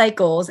in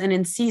cycles and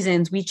in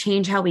seasons, we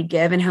change how we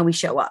give and how we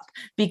show up,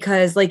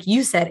 because like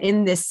you said,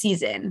 in this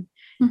season,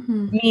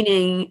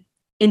 meaning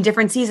in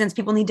different seasons,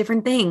 people need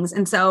different things.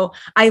 And so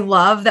I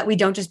love that we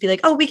don't just be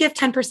like, oh, we give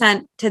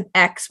 10% to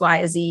X,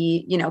 Y,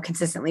 Z,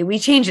 consistently. We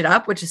change it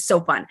up, which is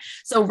so fun.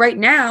 So right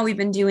now we've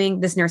been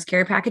doing this nurse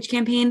care package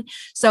campaign.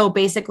 So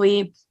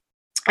basically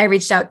I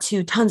reached out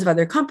to tons of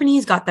other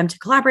companies, got them to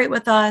collaborate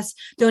with us,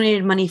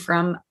 donated money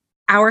from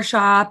our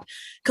shop,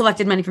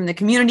 collected money from the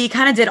community,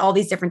 kind of did all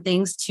these different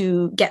things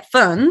to get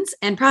funds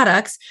and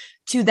products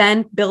to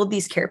then build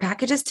these care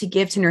packages to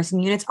give to nursing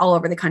units all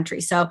over the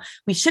country. So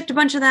we shipped a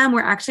bunch of them.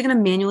 We're actually going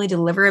to manually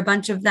deliver a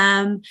bunch of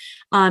them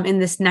in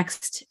this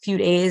next few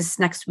days,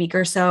 next week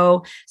or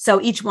so. So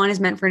each one is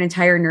meant for an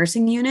entire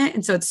nursing unit.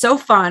 And so it's so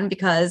fun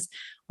because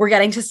we're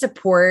getting to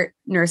support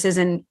nurses.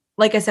 And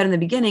like I said in the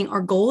beginning,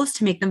 our goal is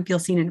to make them feel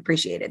seen and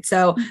appreciated.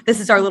 So this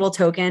is our little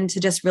token to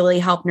just really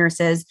help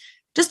nurses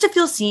just to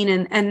feel seen,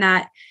 and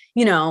that,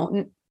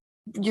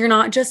 you're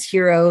not just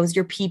heroes,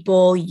 you're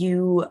people.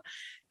 You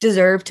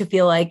deserve to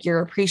feel like you're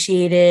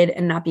appreciated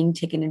and not being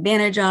taken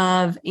advantage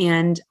of.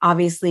 And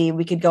obviously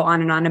we could go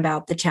on and on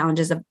about the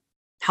challenges of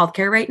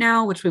healthcare right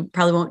now, which we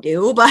probably won't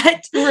do,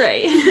 but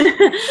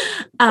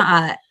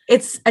right.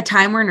 It's a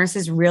time where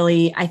nurses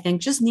really, I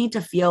think, just need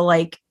to feel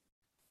like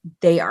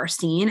they are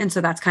seen. And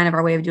so that's kind of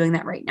our way of doing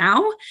that right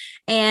now.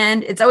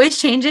 And it's always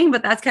changing,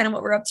 but that's kind of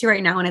what we're up to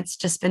right now. And it's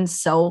just been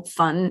so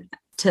fun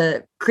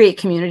to create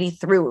community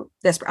through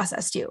this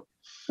process too.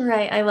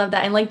 Right. I love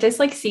that. And like, just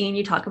like seeing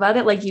you talk about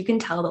it, like you can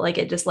tell that like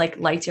it just like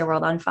lights your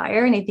world on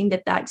fire. And I think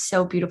that that's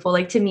so beautiful.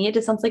 Like to me, it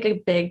just sounds like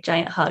a big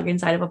giant hug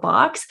inside of a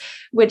box,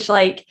 which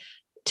like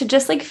to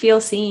just like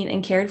feel seen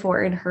and cared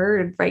for and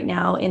heard right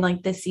now in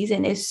like this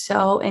season is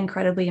so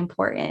incredibly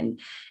important.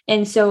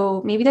 And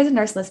so maybe there's a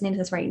nurse listening to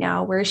this right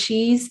now where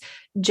she's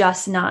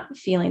just not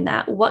feeling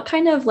that. What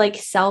kind of like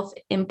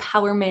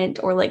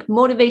self-empowerment or like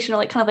motivational,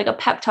 like kind of like a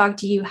pep talk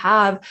do you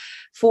have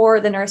for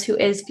the nurse who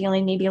is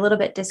feeling maybe a little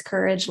bit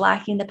discouraged,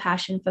 lacking the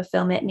passion,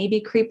 fulfillment,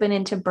 maybe creeping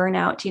into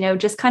burnout,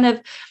 just kind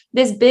of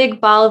this big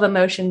ball of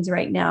emotions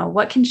right now?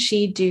 What can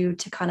she do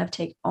to kind of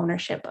take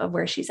ownership of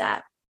where she's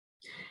at?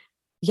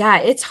 Yeah,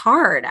 it's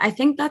hard. I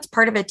think that's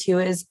part of it too,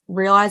 is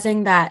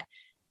realizing that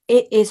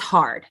it is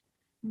hard.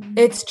 Mm-hmm.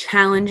 It's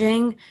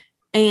challenging,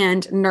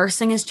 and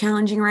nursing is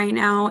challenging right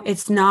now.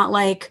 It's not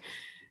like,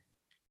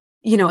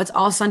 it's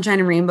all sunshine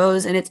and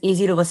rainbows, and it's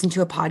easy to listen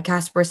to a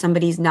podcast where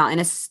somebody's not in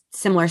a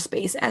similar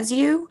space as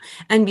you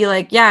and be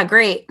like, yeah,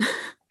 great.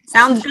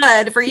 Sounds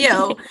good for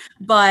you.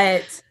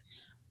 But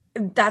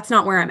that's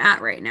not where I'm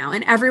at right now.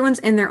 And everyone's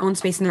in their own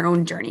space and their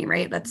own journey,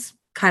 right? That's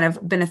kind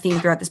of been a theme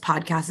throughout this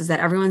podcast, is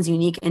that everyone's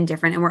unique and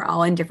different, and we're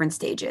all in different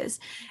stages.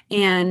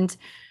 And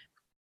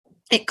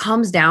it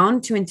comes down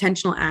to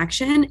intentional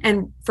action.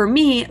 And for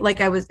me, like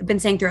been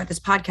saying throughout this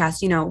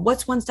podcast,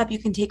 what's one step you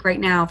can take right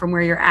now from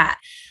where you're at?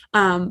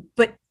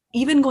 But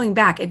even going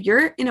back, if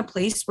you're in a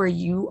place where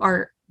you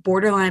are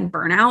borderline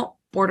burnout,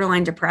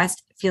 borderline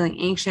depressed,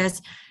 feeling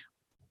anxious,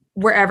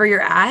 wherever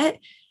you're at,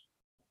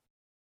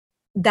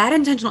 that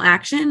intentional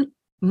action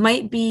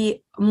might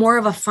be more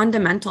of a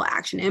fundamental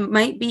action. It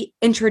might be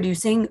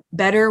introducing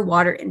better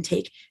water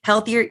intake,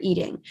 healthier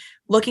eating,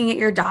 looking at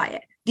your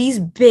diet. These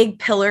big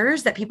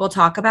pillars that people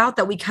talk about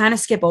that we kind of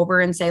skip over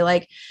and say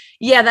like,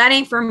 yeah, that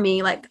ain't for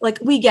me. Like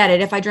we get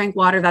it. If I drank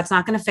water, that's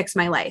not going to fix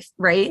my life.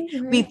 Right.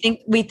 Mm-hmm.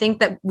 We think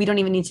that we don't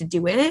even need to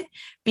do it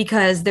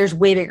because there's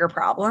way bigger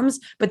problems,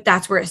 but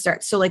that's where it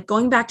starts. So like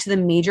going back to the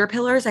major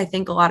pillars, I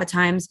think a lot of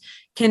times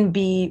can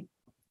be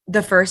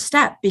the first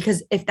step,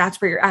 because if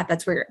that's where you're at,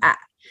 that's where you're at.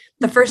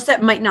 The first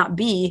step might not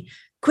be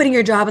quitting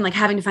your job and like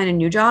having to find a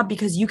new job,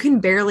 because you can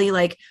barely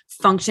like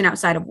function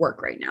outside of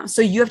work right now.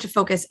 So you have to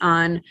focus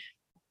on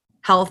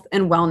health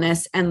and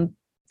wellness and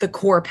the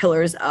core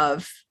pillars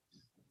of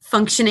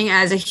functioning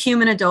as a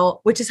human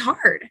adult, which is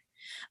hard.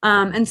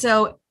 And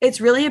so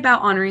it's really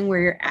about honoring where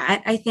you're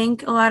at, I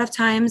think, a lot of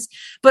times,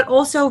 but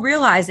also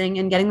realizing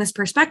and getting this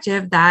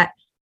perspective that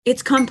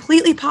it's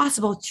completely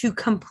possible to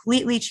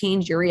completely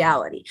change your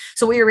reality.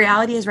 So what your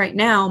reality is right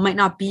now might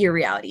not be your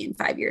reality in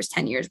 5 years,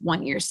 10 years,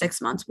 1 year,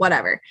 6 months,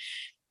 whatever.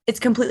 It's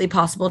completely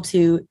possible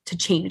to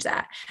change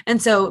that.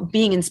 And so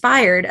being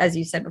inspired, as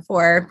you said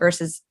before,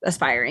 versus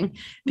aspiring,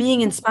 being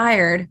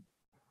inspired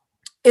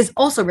is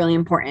also really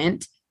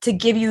important to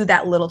give you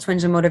that little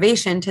twinge of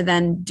motivation to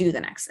then do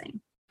the next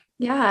thing.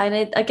 Yeah. And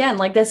it, again,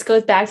 like this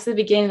goes back to the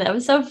beginning of the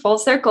episode, full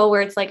circle,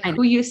 where it's like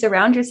who you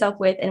surround yourself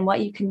with and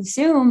what you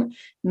consume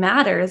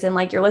matters. And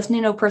like you're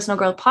listening to a personal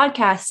growth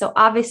podcast. So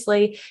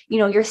obviously,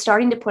 you're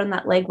starting to put in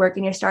that legwork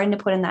and you're starting to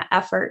put in that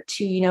effort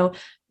to,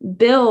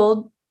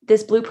 build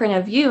this blueprint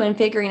of you and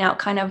figuring out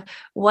kind of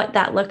what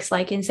that looks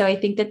like. And so I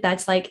think that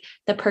that's like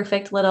the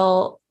perfect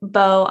little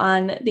bow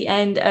on the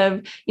end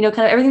of, kind of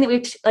everything that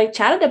we've like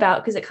chatted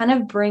about, because it kind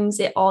of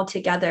brings it all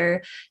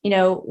together.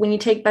 When you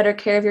take better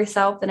care of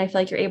yourself, then I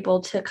feel like you're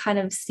able to kind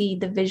of see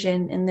the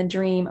vision and the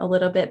dream a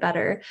little bit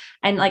better.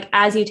 And like,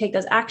 as you take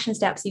those action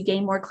steps, you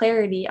gain more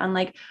clarity on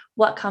like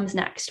what comes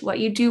next, what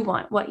you do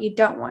want, what you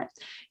don't want.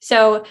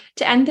 So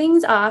to end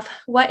things off,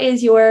 what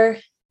is your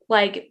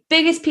like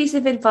biggest piece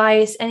of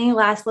advice, any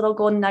last little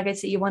golden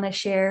nuggets that you want to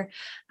share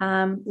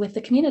with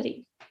the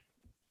community?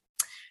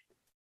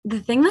 The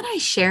thing that I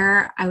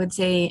share, I would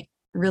say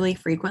really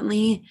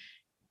frequently,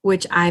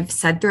 which I've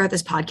said throughout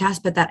this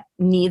podcast, but that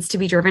needs to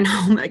be driven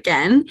home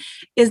again,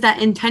 is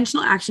that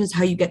intentional action is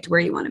how you get to where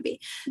you want to be.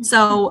 Mm-hmm.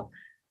 So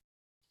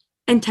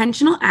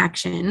intentional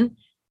action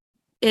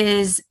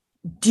is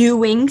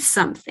doing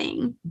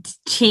something,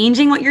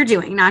 changing what you're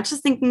doing, not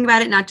just thinking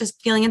about it, not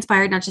just feeling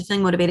inspired, not just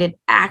feeling motivated,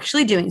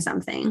 actually doing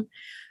something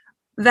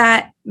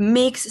that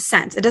makes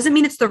sense. It doesn't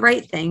mean it's the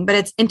right thing, but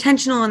it's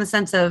intentional in the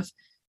sense of,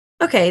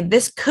 okay,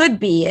 this could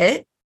be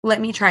it. Let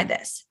me try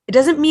this. It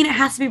doesn't mean it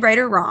has to be right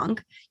or wrong.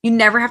 You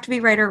never have to be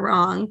right or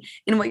wrong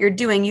in what you're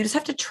doing. You just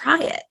have to try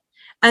it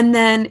and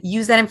then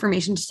use that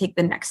information to take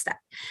the next step.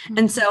 Mm-hmm.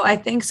 And so I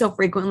think so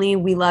frequently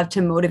we love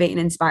to motivate and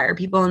inspire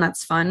people, and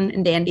that's fun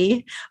and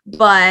dandy,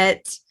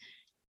 but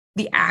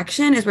the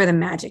action is where the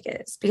magic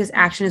is, because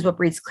action is what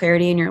breeds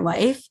clarity in your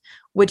life,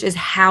 which is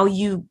how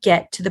you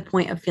get to the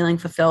point of feeling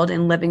fulfilled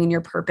and living in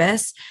your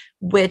purpose,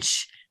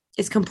 which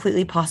is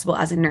completely possible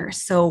as a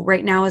nurse. So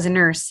right now as a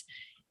nurse,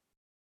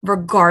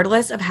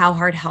 regardless of how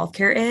hard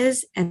healthcare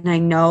is, and I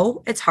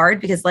know it's hard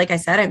because like I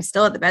said, I'm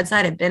still at the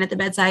bedside. I've been at the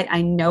bedside.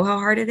 I know how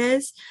hard it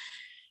is.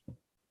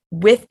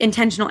 With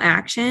intentional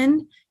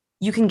action,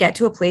 you can get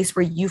to a place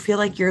where you feel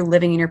like you're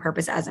living in your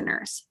purpose as a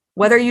nurse.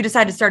 Whether you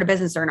decide to start a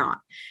business or not,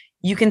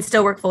 you can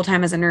still work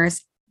full-time as a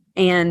nurse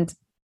and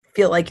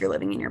feel like you're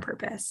living in your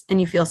purpose,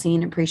 and you feel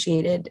seen,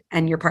 appreciated,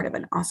 and you're part of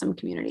an awesome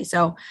community.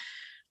 So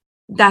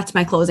that's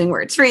my closing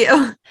words for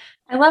you.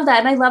 I love that.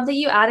 And I love that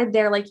you added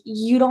there, like,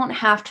 you don't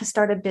have to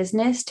start a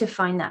business to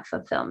find that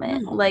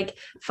fulfillment. No. Like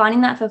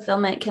finding that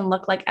fulfillment can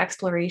look like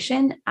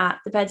exploration at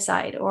the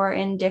bedside or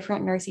in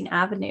different nursing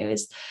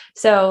avenues.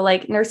 So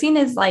like nursing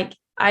is like,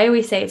 I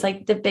always say it's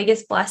like the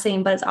biggest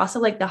blessing, but it's also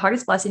like the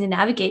hardest blessing to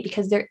navigate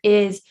because there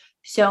is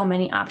so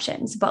many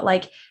options, but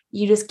like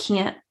you just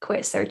can't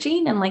quit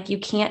searching and like you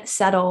can't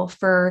settle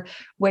for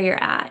where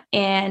you're at.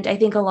 And I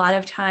think a lot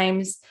of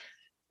times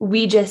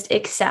we just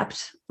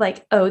accept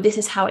like, oh, this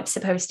is how it's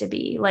supposed to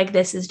be. Like,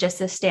 this is just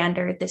a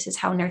standard. This is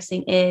how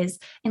nursing is.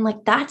 And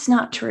like, that's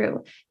not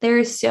true.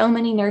 There's so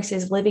many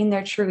nurses living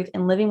their truth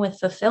and living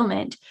with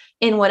fulfillment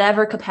in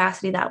whatever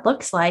capacity that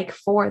looks like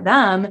for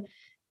them,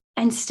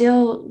 and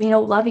still,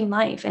 loving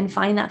life and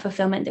finding that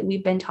fulfillment that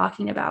we've been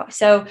talking about.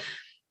 So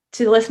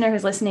to the listener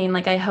who's listening,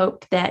 like, I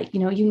hope that,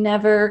 you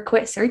never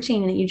quit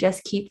searching and that you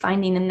just keep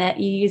finding, and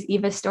that you use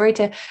Eva's story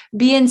to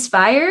be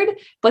inspired,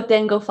 but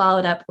then go follow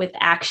it up with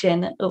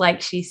action, like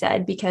she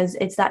said, because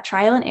it's that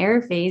trial and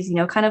error phase,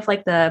 kind of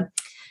like the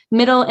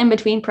middle in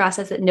between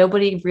process that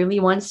nobody really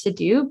wants to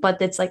do, but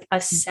that's like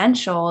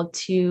essential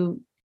to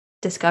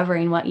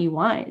discovering what you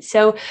want.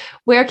 So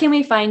where can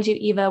we find you,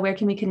 Eva? Where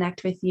can we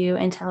connect with you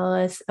and tell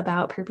us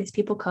about Purpose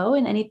People Co.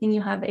 and anything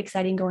you have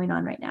exciting going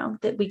on right now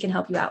that we can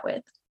help you out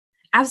with?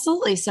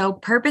 Absolutely. So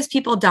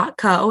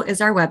purposepeople.co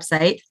is our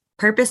website.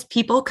 Purpose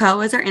People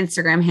Co. is our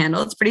Instagram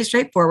handle. It's pretty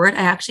straightforward.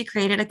 I actually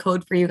created a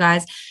code for you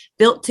guys,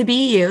 Built to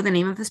Be You, the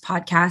name of this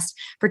podcast,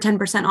 for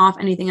 10% off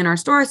anything in our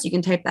store. So you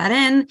can type that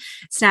in,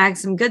 snag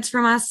some goods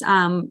from us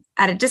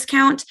at a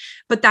discount.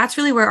 But that's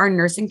really where our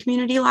nursing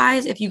community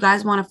lies. If you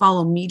guys want to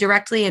follow me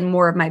directly and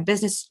more of my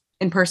business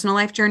and personal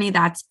life journey,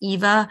 that's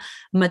Eva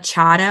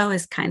Machado.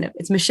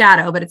 It's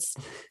Machado, but it's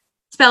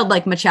spelled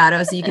like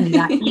Machado. So you can do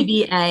that.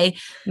 EVA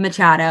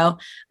Machado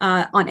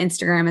on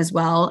Instagram as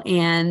well.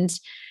 And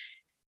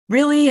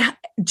really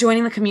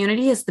joining the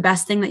community is the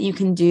best thing that you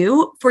can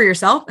do for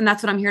yourself. And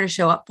that's what I'm here to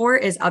show up for,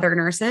 is other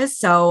nurses.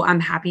 So I'm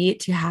happy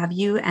to have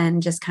you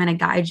and just kind of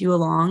guide you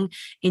along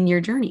in your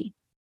journey.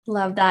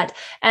 Love that.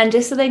 And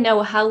just so they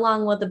know, how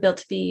long will the Built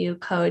to Be You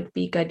code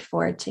be good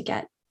for to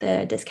get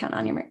the discount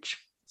on your merch?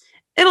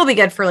 It'll be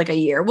good for like a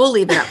year. We'll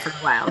leave it up for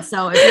a while.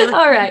 So if you're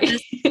all right,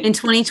 in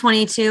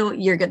 2022,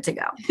 you're good to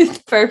go.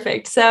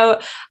 Perfect. So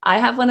I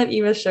have one of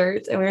Eva's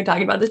shirts, and we were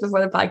talking about this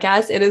before the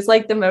podcast. It is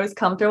like the most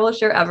comfortable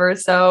shirt ever.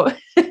 So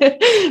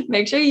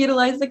make sure you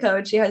utilize the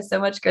code. She has so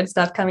much good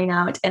stuff coming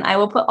out, and I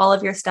will put all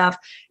of your stuff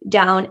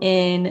down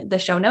in the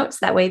show notes.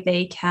 That way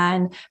they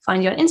can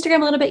find you on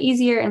Instagram a little bit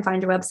easier and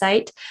find your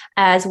website,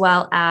 as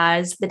well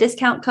as the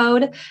discount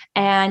code.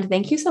 And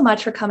thank you so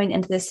much for coming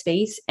into this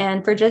space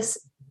and for just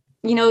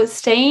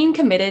staying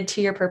committed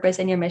to your purpose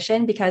and your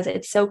mission, because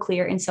it's so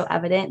clear and so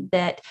evident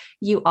that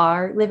you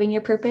are living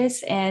your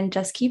purpose, and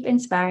just keep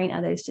inspiring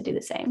others to do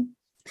the same.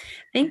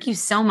 Thank you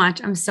so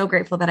much. I'm so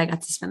grateful that I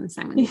got to spend this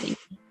time with you. Thank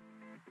you.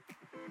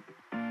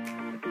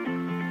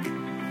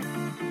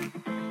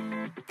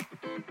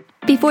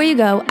 Before you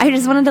go, I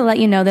just wanted to let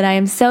you know that I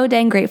am so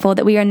dang grateful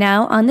that we are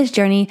now on this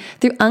journey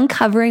through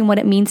uncovering what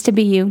it means to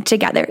be you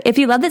together. If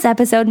you love this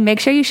episode, make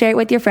sure you share it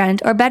with your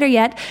friend, or better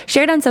yet,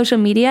 share it on social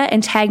media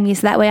and tag me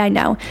so that way I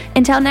know.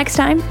 Until next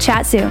time,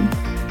 chat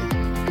soon.